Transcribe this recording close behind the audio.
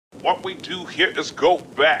What we do here is go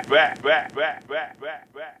back.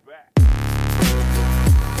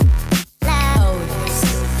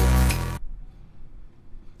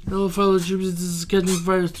 Hello fellow troops, this is Getting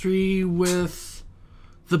Fire 3 with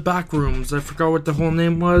the Backrooms. I forgot what the whole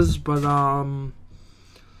name was, but I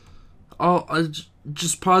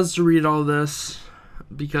just pause to read all this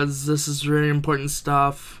because this is very important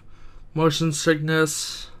stuff. Motion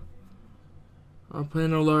sickness. I'll play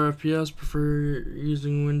in a lower FPS, prefer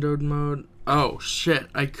using windowed mode. Oh shit,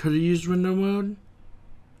 I could have used window mode?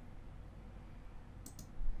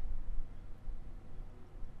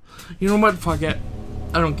 You know what, fuck it.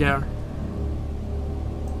 I don't care.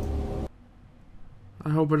 I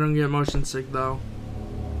hope I don't get motion sick though.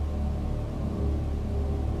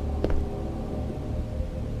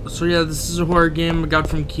 So yeah, this is a horror game I got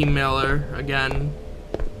from Keymailer again.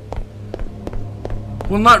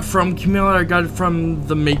 Well, not from Keymailer, I got it from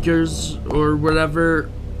the makers or whatever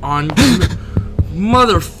on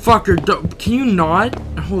Motherfucker, can you not?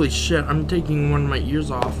 Holy shit, I'm taking one of my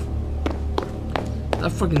ears off.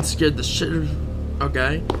 That fucking scared the shit.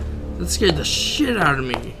 Okay, that scared the shit out of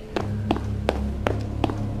me.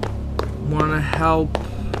 Wanna help?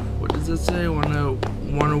 What does it say?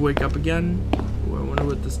 Wanna wake up again? Oh, I wonder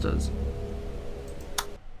what this does.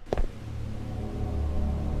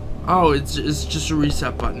 Oh, it's just a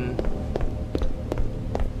reset button.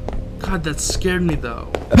 God, that scared me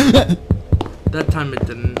though. That time it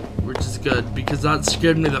didn't, which is good because that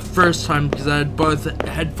scared me the first time because I had both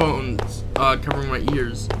headphones covering my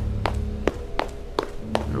ears.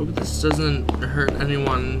 I hope this doesn't hurt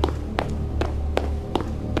anyone.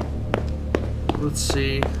 Let's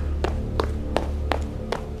see.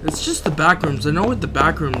 It's just the Backrooms. I know what the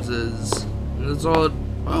Backrooms is. And that's all it...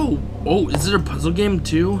 Oh, is it a puzzle game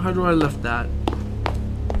too? How do I lift that?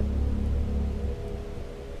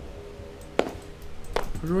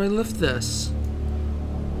 How do I lift this?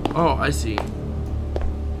 Oh, I see.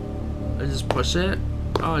 I just push it?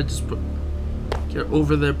 Oh, I just get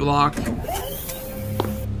over their block.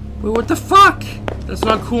 Wait, what the fuck? That's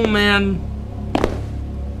not cool, man.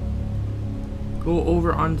 Go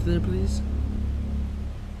over onto there, please.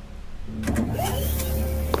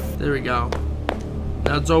 There we go.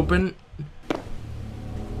 Now it's open.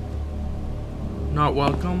 Not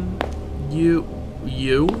welcome. You?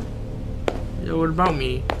 Yeah, what about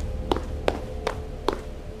me?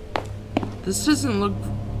 This doesn't look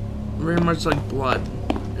very much like blood.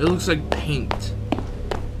 It looks like paint.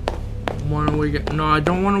 Wanna wake up? No, I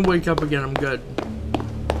don't want to wake up again. I'm good.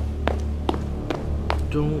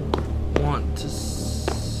 Don't want to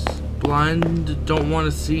blind. Don't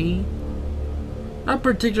want to see. Not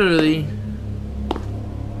particularly.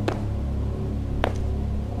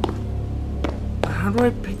 How do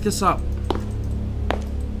I pick this up?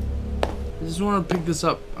 I just want to pick this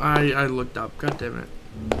up. I looked up. God damn it.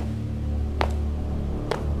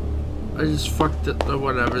 I just fucked it.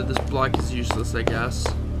 Whatever. This block is useless, I guess.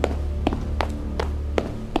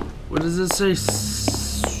 What does it say?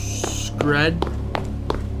 Scred?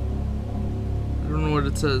 I don't know what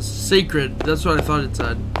it says. Sacred. That's what I thought it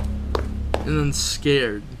said. And then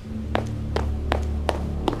scared.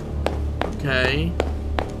 Okay.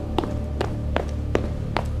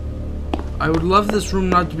 I would love this room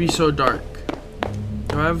not to be so dark.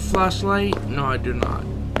 Do I have a flashlight? No, I do not.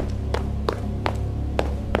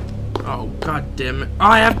 Oh, god damn it. Oh,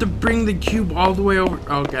 I have to bring the cube all the way over.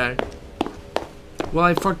 Okay. Well,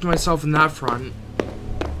 I fucked myself in that front.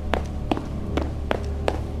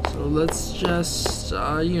 So let's just,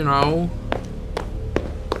 you know,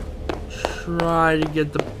 try to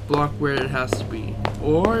get the block where it has to be.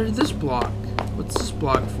 Or this block. What's this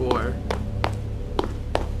block for?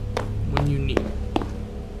 When you need.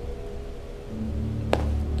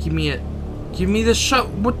 Give me it. Give me the shot.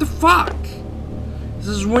 What the fuck? This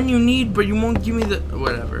is when you need, but you won't give me the...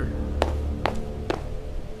 Whatever.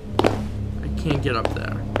 I can't get up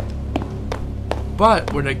there.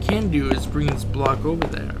 But what I can do is bring this block over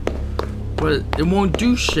there. But it won't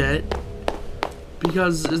do shit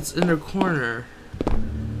because it's in a corner.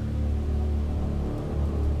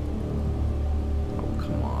 Oh,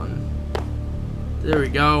 come on. There we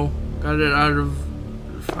go. Got it out of...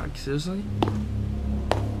 Fuck, seriously?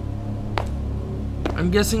 I'm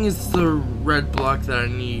guessing it's the red block that I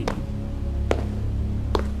need.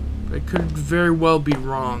 I could very well be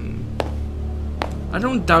wrong. I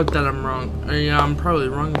don't doubt that I'm wrong. Yeah, I'm probably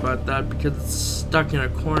wrong about that because it's stuck in a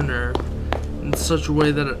corner in such a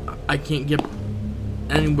way that I can't get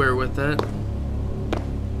anywhere with it.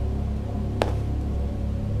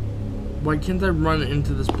 Why can't I run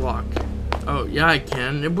into this block? Oh, yeah, I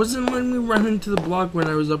can. It wasn't letting me run into the block when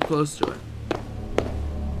I was up close to it.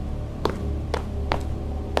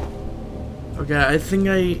 Okay, I think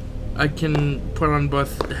I can put on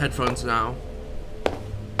both headphones now.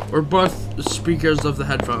 Or both speakers of the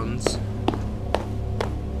headphones.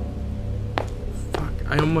 Fuck,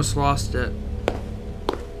 I almost lost it.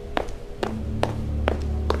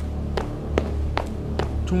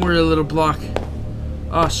 Don't worry, little block.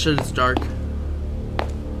 Oh shit, it's dark.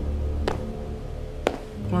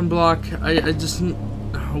 One block. I just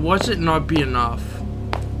watch it not be enough.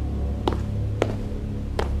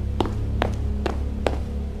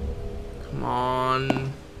 Come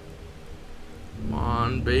on. Come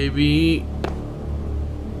on, baby.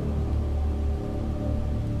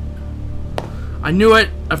 I knew it.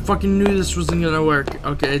 I fucking knew this wasn't gonna work.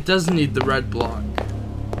 Okay, it does need the red block.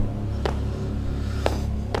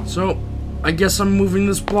 So, I guess I'm moving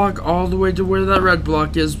this block all the way to where that red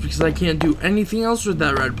block is because I can't do anything else with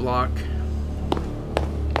that red block.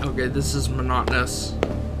 Okay, this is monotonous.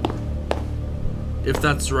 If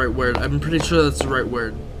that's the right word. I'm pretty sure that's the right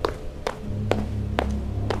word.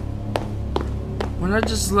 Why not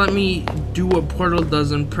just let me do what Portal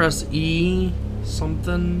does and press E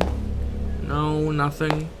something? No,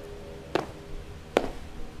 nothing.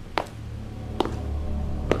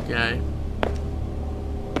 Okay.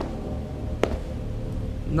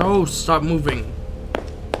 No, stop moving.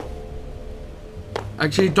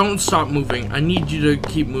 Actually, don't stop moving. I need you to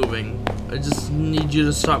keep moving. I just need you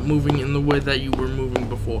to stop moving in the way that you were moving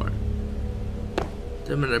before.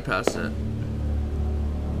 Damn it, I passed it.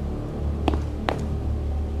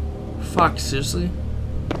 Fuck, seriously?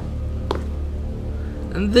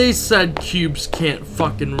 And they said cubes can't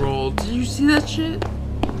fucking roll. Did you see that shit?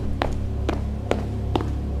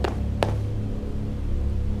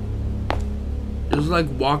 It was like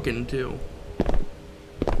walking too.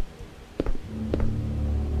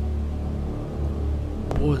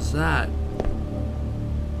 What was that?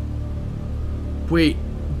 Wait.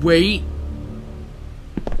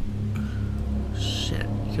 Shit.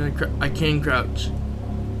 I can crouch.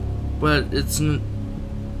 But it's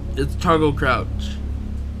toggle crouch.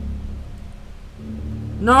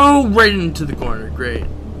 No, right into the corner. Great.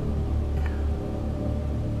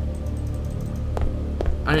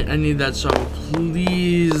 I need that shovel.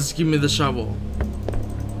 Please give me the shovel.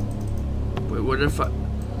 Wait, what if I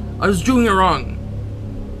was doing it wrong.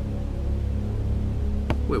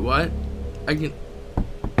 Wait, what? I can...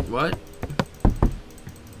 What?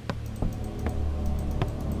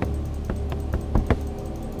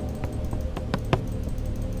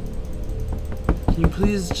 Can you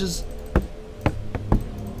please just...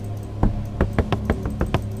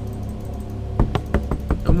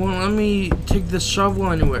 It won't let me take the shovel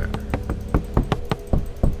anywhere.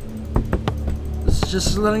 It's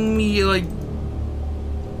just letting me, like,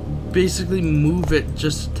 basically move it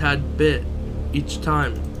just a tad bit each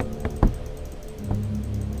time.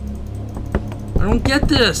 I don't get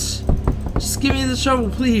this. Just give me the shovel,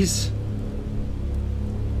 please.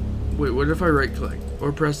 Wait, what if I right click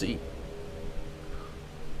or press E?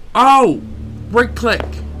 Oh! Right click.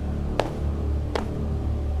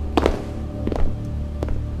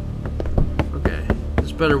 Okay,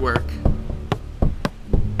 this better work.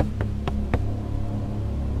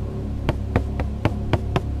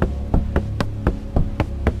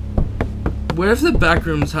 What if the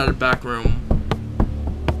Backrooms had a back room?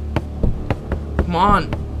 Come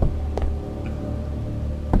on.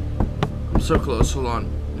 I'm so close, hold on.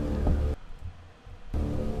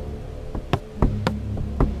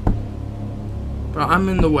 But I'm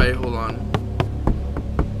in the way, hold on.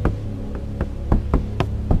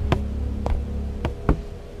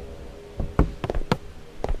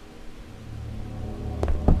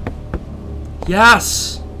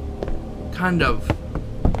 Yes! Kind of.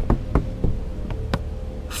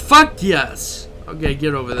 Fuck yes! Okay,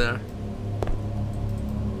 get over there.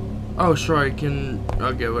 Oh, sure, I can...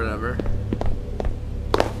 Okay, whatever.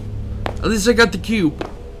 At least I got the cube.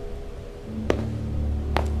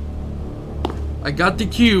 I got the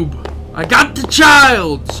cube. I got the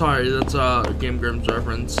child! Sorry, that's a Game Grumps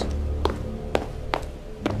reference.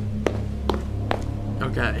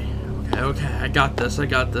 Okay. Okay, I got this,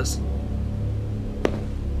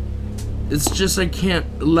 It's just I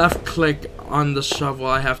can't left click on the shovel,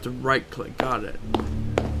 I have to right click. Got it.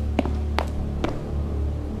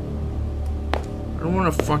 I don't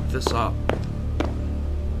want to fuck this up.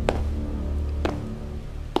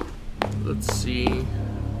 Let's see.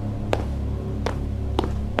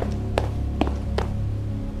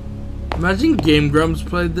 Imagine Game Grumps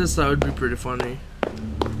played this, that would be pretty funny.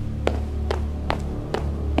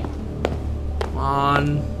 Come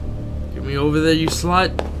on. Get me over there, you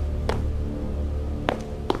slut.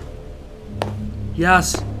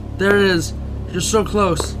 Yes, there it is. You're so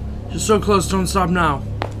close. You're so close, don't stop now.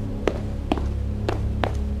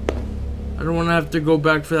 I don't want to have to go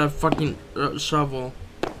back for that fucking shovel.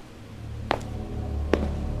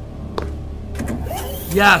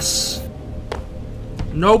 Yes!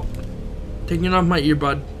 Nope. Taking off my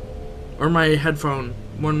earbud. Or my headphone.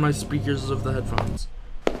 One of my speakers of the headphones.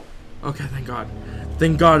 Okay, thank God.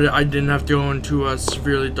 Thank God I didn't have to go into a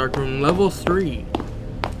severely dark room. Level 3.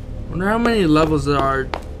 Wonder how many levels there are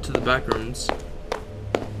to the backrooms.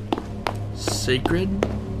 Sacred?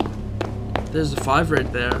 There's a 5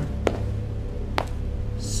 right there.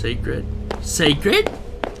 Sacred? Sacred?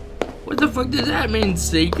 What the fuck does that mean?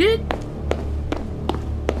 Sacred?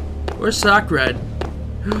 Where's sacred?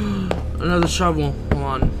 Another shovel. Hold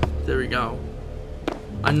on. There we go.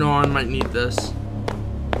 I know I might need this.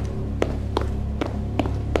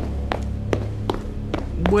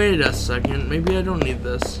 Wait a second. Maybe I don't need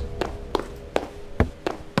this.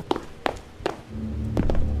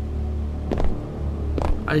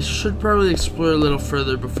 I should probably explore a little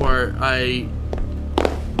further before I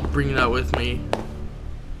bring that with me.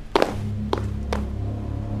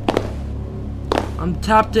 I'm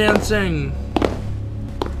tap dancing.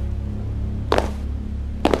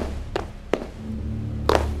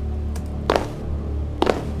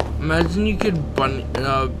 Imagine you could bunny,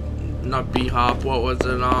 not b-hop, what was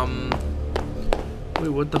it, wait,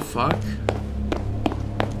 what the fuck?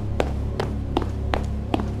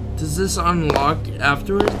 Does this unlock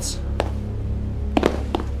afterwards?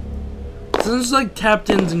 Sounds like tap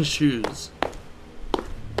dancing shoes.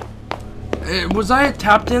 Was I a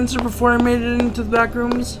tap dancer before I made it into the back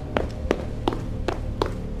rooms?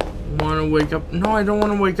 Wanna wake up? No, I don't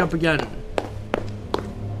wanna wake up again.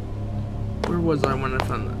 Where was I when I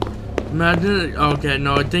found that? Imagine it. Okay,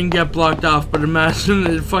 no, it didn't get blocked off, but imagine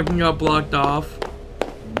it fucking got blocked off.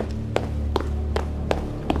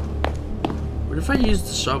 What if I used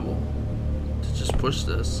the shovel to just push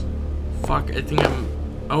this? Fuck, I think I'm.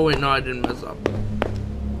 Oh, wait, no, I didn't mess up.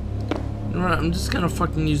 You know what? I'm just gonna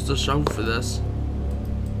fucking use the shovel for this.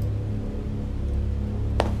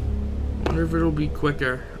 Wonder if it'll be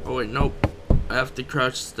quicker. Oh, wait, nope. I have to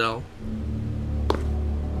crouch still.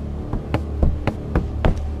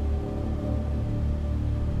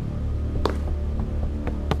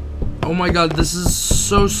 Oh my god, this is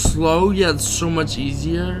so slow, yet so much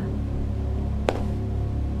easier.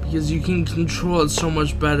 Because you can control it so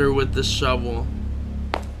much better with this shovel.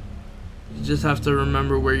 You just have to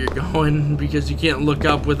remember where you're going, because you can't look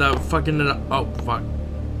up without fucking it up. Oh, fuck.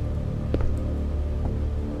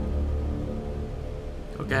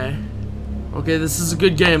 Okay. Okay, this is a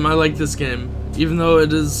good game. I like this game. Even though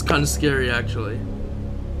it is kind of scary, actually.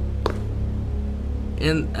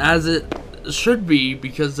 And as it should be,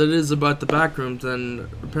 because it is about the backrooms, and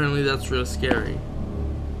apparently that's real scary.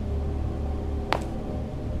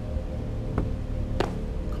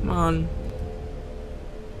 Come on.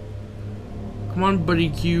 Come on, buddy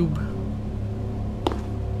cube.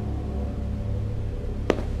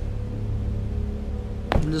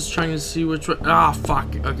 I'm just trying to see which way. Ah,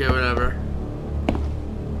 fuck. Okay, whatever.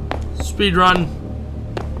 Speed run.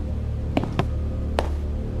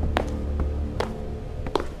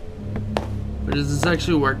 But is this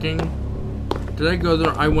actually working? Did I go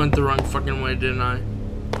there? I went the wrong fucking way, didn't I?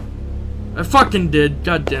 I fucking did.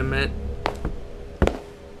 God damn it.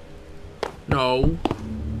 No.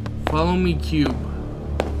 Follow me, cube.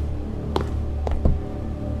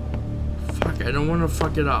 Fuck, I don't want to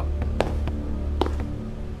fuck it up.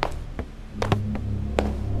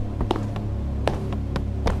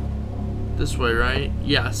 This way, right?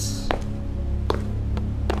 Yes.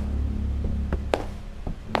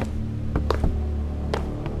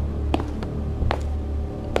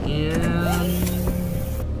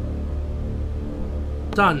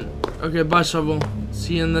 Done. Okay, bye, shovel.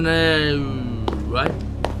 See you in the next. What?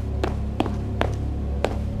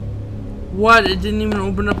 What? It didn't even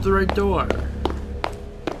open up the right door.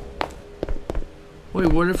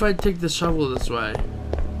 Wait, what if I take the shovel this way?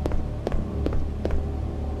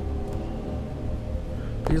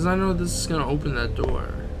 Because I know this is gonna open that door.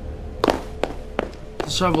 The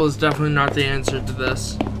shovel is definitely not the answer to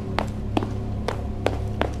this.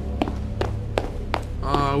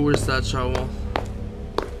 Where's that shovel?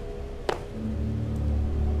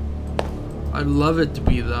 I'd love it to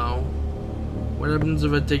be, though. What happens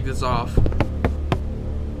if I take this off?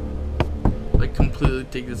 Like, completely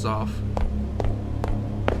take this off.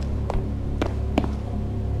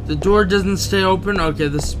 The door doesn't stay open? Okay,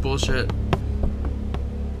 this is bullshit.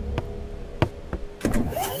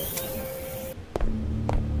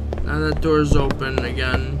 Now that door's open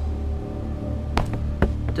again.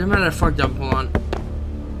 Damn it, I fucked up. Hold on.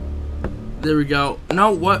 There we go.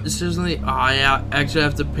 No, what? Seriously? Oh, I actually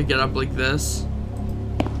have to pick it up like this.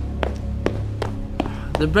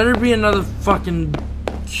 There better be another fucking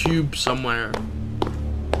cube somewhere.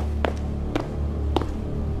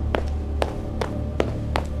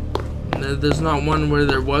 There's not one where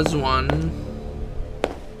there was one.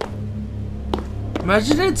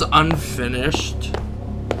 Imagine it's unfinished.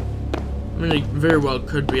 I mean, it very well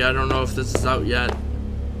could be. I don't know if this is out yet.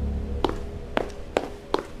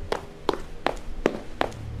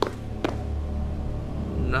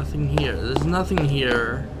 Nothing here. There's nothing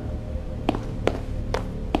here.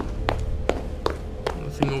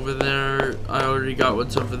 Nothing over there. I already got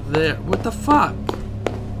what's over there. What the fuck?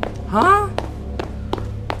 Huh?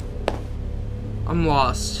 I'm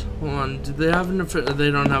lost. Hold on. Do they have an official? They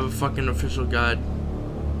don't have a fucking official guide.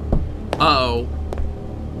 Uh-oh.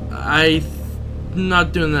 I'm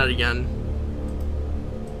not doing that again.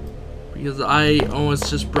 Because I almost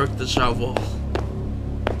just broke the shovel.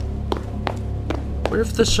 What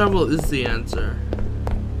if the shovel is the answer?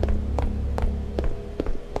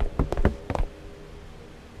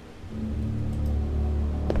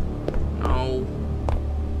 No.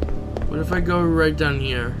 What if I go right down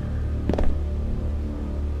here?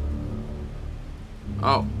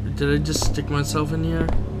 Oh, did I just stick myself in here?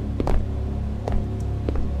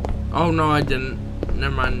 Oh no, I didn't.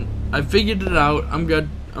 Never mind. I figured it out. I'm good.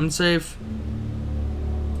 I'm safe.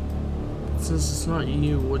 Since it's not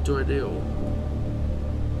you, what do I do?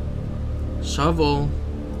 Shovel.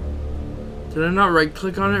 Did I not right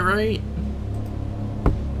click on it right?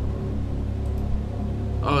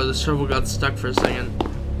 Oh, the shovel got stuck for a second.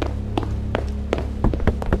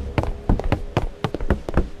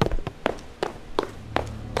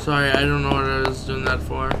 Sorry, I don't know what I was doing that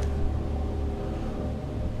for.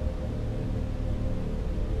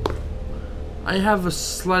 I have a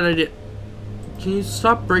slight idea. Can you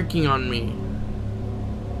stop breaking on me?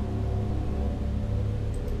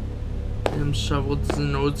 Damn shovel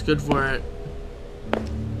doesn't know what's good for it.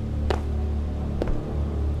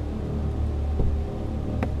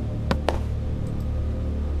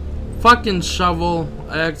 Fucking shovel.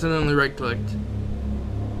 I accidentally right clicked.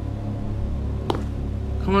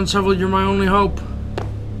 Come on, shovel, you're my only hope.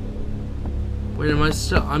 Wait, am I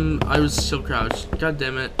still? I was still crouched. God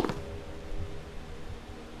damn it.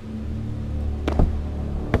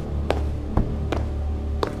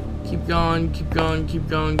 Keep going, keep going, keep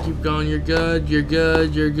going, keep going. You're good, you're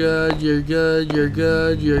good, you're good, you're good, you're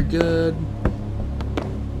good, you're good.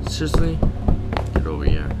 Seriously? Get over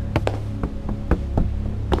here.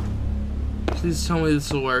 Please tell me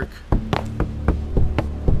this will work.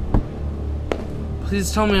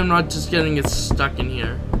 Please tell me I'm not just getting it stuck in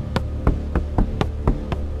here.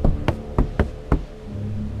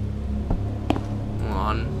 Come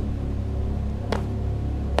on.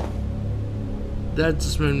 That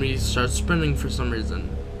just made me start spinning for some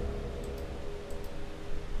reason.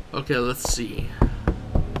 Okay, let's see.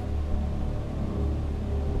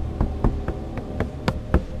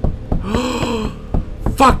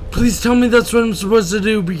 Fuck! Please tell me that's what I'm supposed to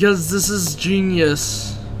do, because this is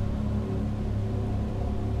genius.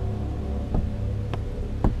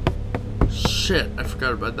 Shit, I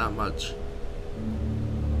forgot about that much.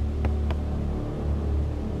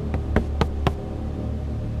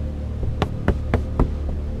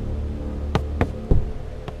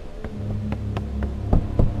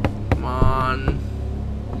 Come on.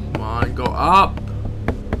 Come on, go up.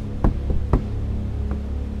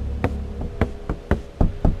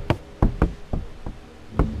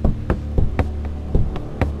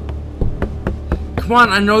 Come on,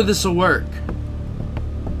 I know this will work.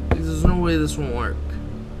 There's no way this won't work.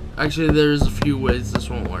 Actually, there's a few ways this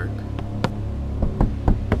won't work.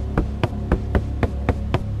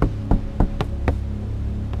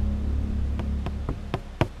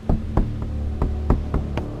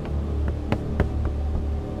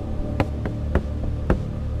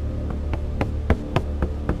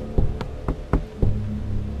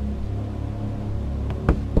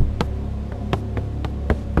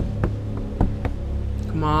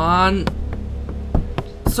 Come on.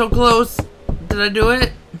 So close. Did I do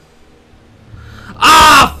it?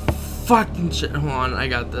 Ah! Fucking shit. Hold on. I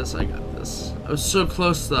got this. I got this. I was so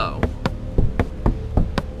close though.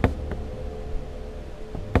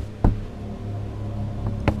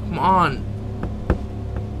 Come on.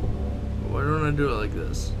 Why don't I do it like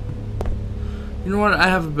this? You know what? I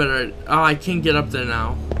have a better idea. Oh, I can't get up there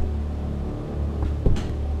now.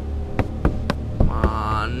 Come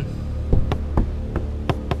on.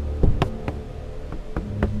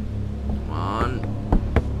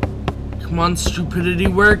 Come on, stupidity,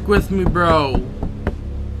 work with me, bro.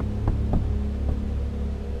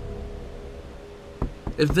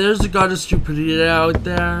 If there's a god of stupidity out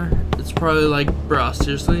there, it's probably like, bruh,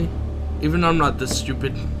 seriously? Even I'm not this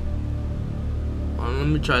stupid. Let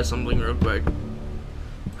me try something real quick.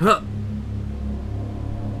 Huh.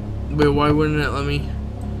 Wait, why wouldn't it let me?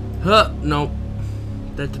 Huh, nope.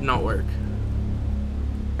 That did not work.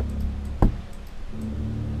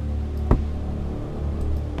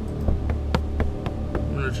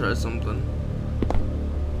 I'm gonna try something.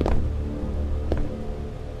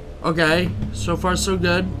 Okay, so far so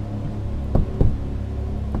good.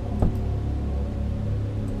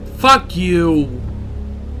 Fuck you!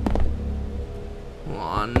 Hold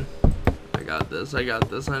on. I got this,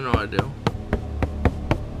 I know I do.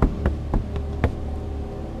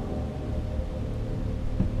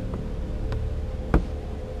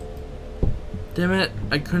 Damn it,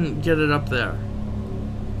 I couldn't get it up there.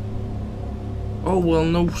 Oh, well,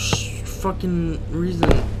 no fucking reason.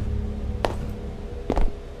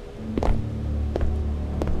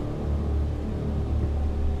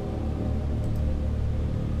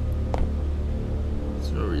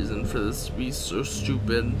 There's no reason for this to be so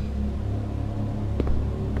stupid.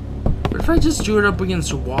 What if I just do it up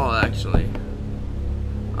against a wall, actually?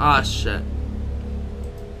 Ah, shit.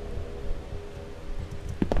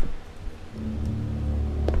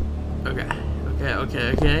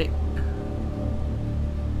 Okay.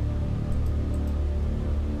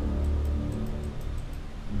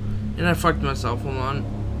 And I fucked myself, hold on.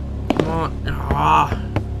 Come on.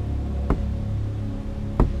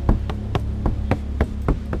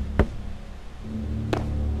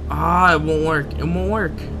 It won't work. It won't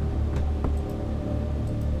work.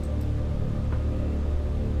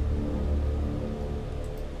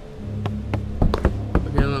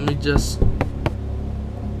 Okay, let me just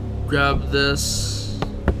grab this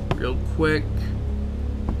real quick.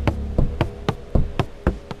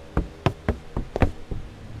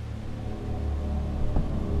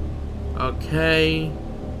 Okay.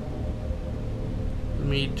 Let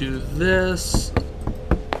me do this.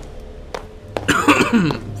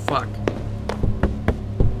 Fuck.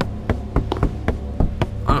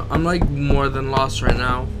 I'm like more than lost right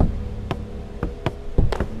now.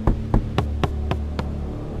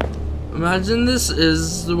 Imagine this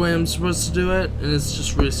is the way I'm supposed to do it, and it's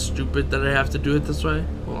just really stupid that I have to do it this way.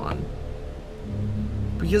 Hold on.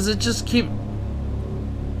 Because it just keeps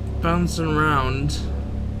bouncing around.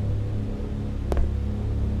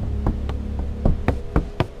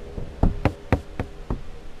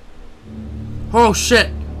 Oh shit!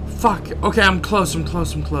 Fuck! Okay, I'm close.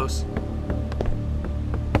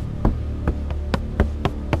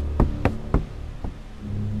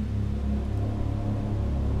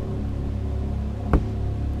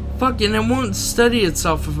 Fucking, it won't steady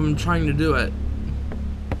itself if I'm trying to do it.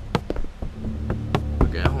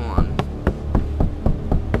 Okay, hold on.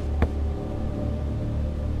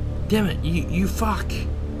 Damn it, you fuck.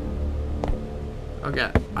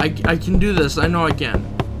 Okay, I can do this. I know I can.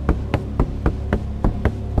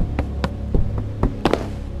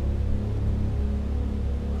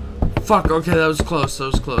 Fuck, okay, that was close.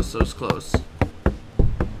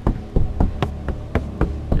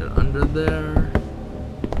 Get under there.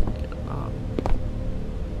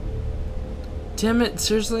 Damn it,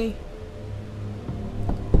 seriously?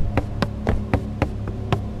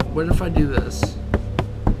 What if I do this?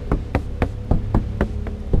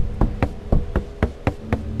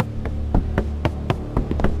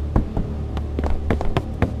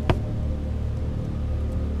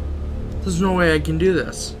 There's no way I can do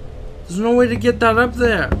this. There's no way to get that up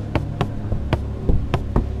there.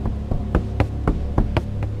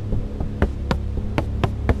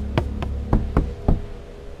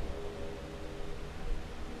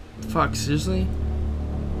 Fuck, seriously?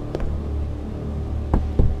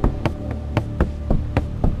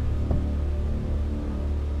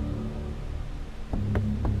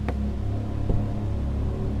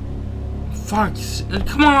 Fuck,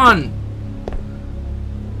 come on!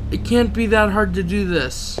 It can't be that hard to do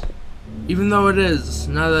this. Even though it is.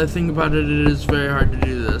 Now that I think about it, it is very hard to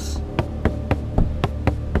do this.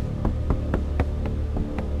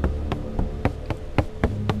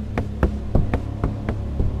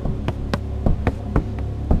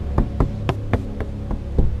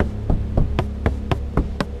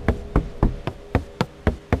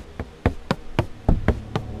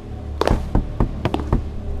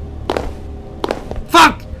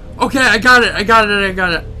 Okay, I got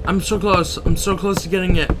it. I'm so close to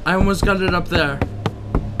getting it. I almost got it up there.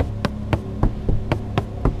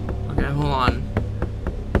 Okay, hold on.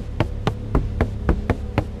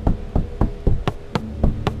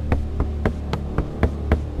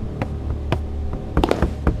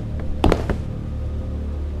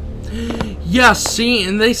 Yeah, see,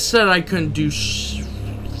 and they said I couldn't do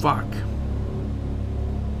fuck.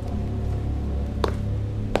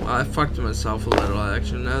 Well, I fucked myself a little,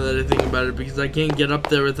 actually, now that I think about it, because I can't get up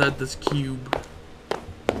there without this cube.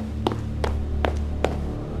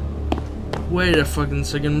 Wait a fucking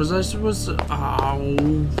second, was I supposed to...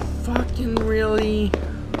 Oh, fucking really?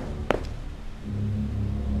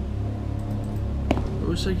 I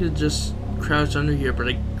wish I could just crouch under here, but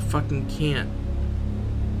I fucking can't.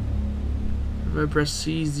 If I press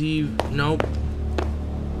C, Z, nope.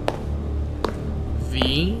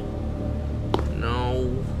 V? No.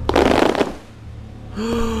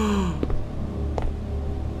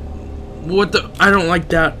 What the? I don't like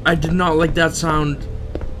that. I did not like that sound.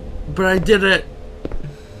 But I did it.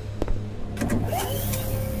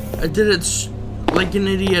 I did it like an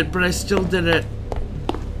idiot, but I still did it.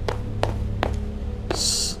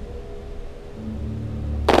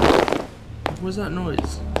 What was that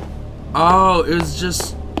noise? Oh, it was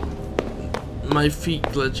just my feet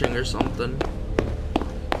glitching or something.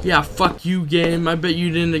 Yeah, fuck you, game. I bet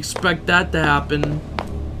you didn't expect that to happen.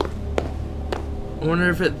 I wonder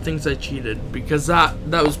if it thinks I cheated, because that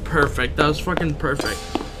was perfect. That was fucking perfect.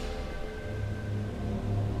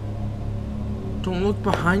 Don't look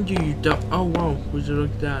behind you, you don't. Oh, whoa. Would you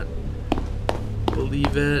look at that?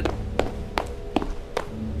 Believe it.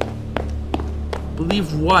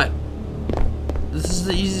 Believe what? This is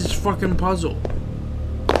the easiest fucking puzzle.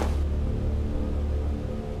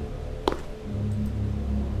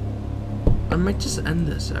 I might just end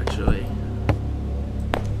this, actually.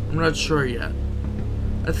 I'm not sure yet.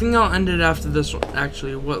 I think I'll end it after this one.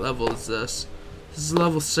 Actually, what level is this? This is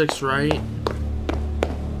level 6, right?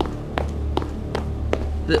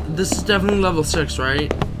 This is definitely level 6,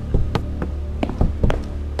 right?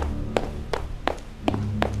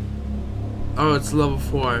 Oh, it's level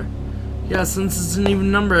 4. Yeah, since it's an even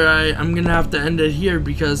number, I'm gonna have to end it here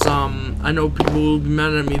because I know people will be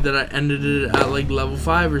mad at me that I ended it at like level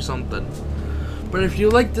 5 or something. But if you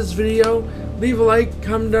like this video, leave a like,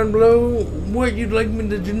 comment down below what you'd like me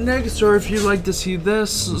to do next, or if you'd like to see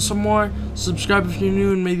this some more, subscribe if you're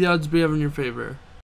new, and may the odds be ever in your favor.